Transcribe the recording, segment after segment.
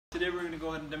Today we're going to go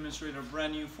ahead and demonstrate our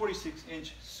brand new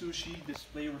 46-inch SUSHI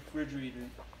display refrigerator.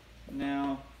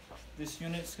 Now, this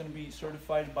unit is going to be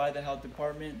certified by the health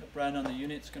department. The brand on the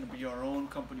unit is going to be our own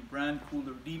company brand,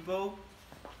 Cooler Depot.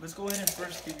 Let's go ahead and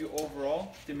first give you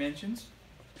overall dimensions.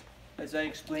 As I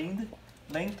explained,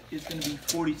 length is going to be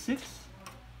 46.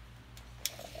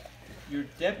 Your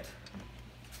depth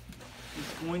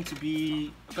is going to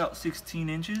be about 16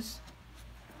 inches.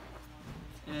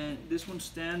 And this one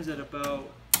stands at about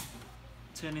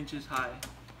 10 inches high.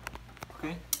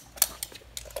 Okay.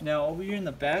 Now over here in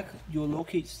the back, you'll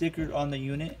locate stickers on the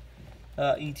unit,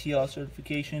 ETL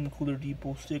certification, Cooler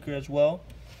Depot sticker as well,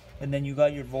 and then you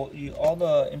got your all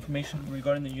the information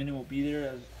regarding the unit will be there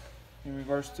as in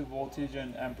regards to voltage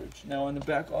and amperage. Now on the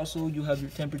back also you have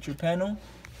your temperature panel.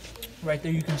 Right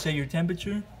there you can set your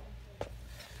temperature.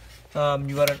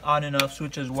 You got an on and off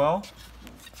switch as well,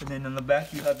 and then on the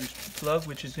back you have your plug,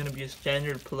 which is going to be a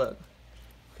standard plug.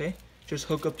 Okay. Just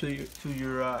hook up to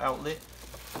your outlet,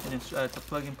 and it's a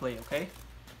plug and play. Okay.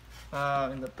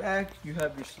 In the back, you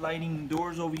have your sliding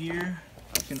doors over here.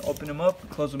 You can open them up,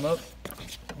 close them up.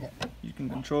 You can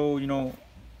control,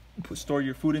 store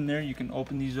your food in there. You can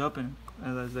open these up and,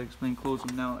 as I explained, close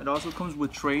them. Now, it also comes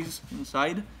with trays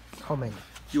inside. How many?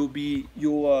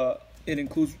 It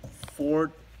includes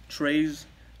 4 trays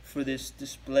for this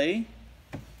display.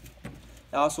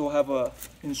 I also have a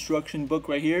instruction book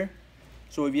right here.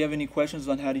 So if you have any questions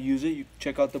on how to use it, you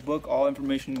check out the book. All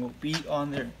information will be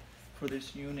on there for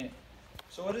this unit.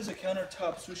 So it is a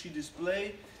countertop sushi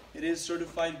display. It is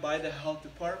certified by the health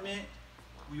department.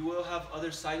 We will have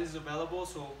other sizes available,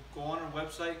 so go on our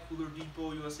website,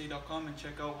 coolerdepot.usa.com, and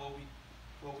check out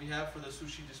what we have for the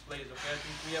sushi displays. Okay, I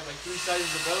think we have like 3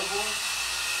 sizes available.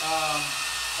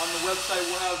 On the website,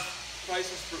 we'll have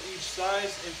prices for each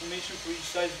size. Information for each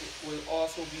size will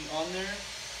also be on there.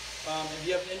 If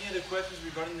you have any other questions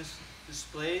regarding this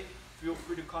display, feel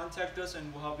free to contact us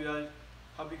and we'll help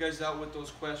you guys out with those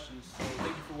questions. So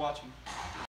thank you for watching.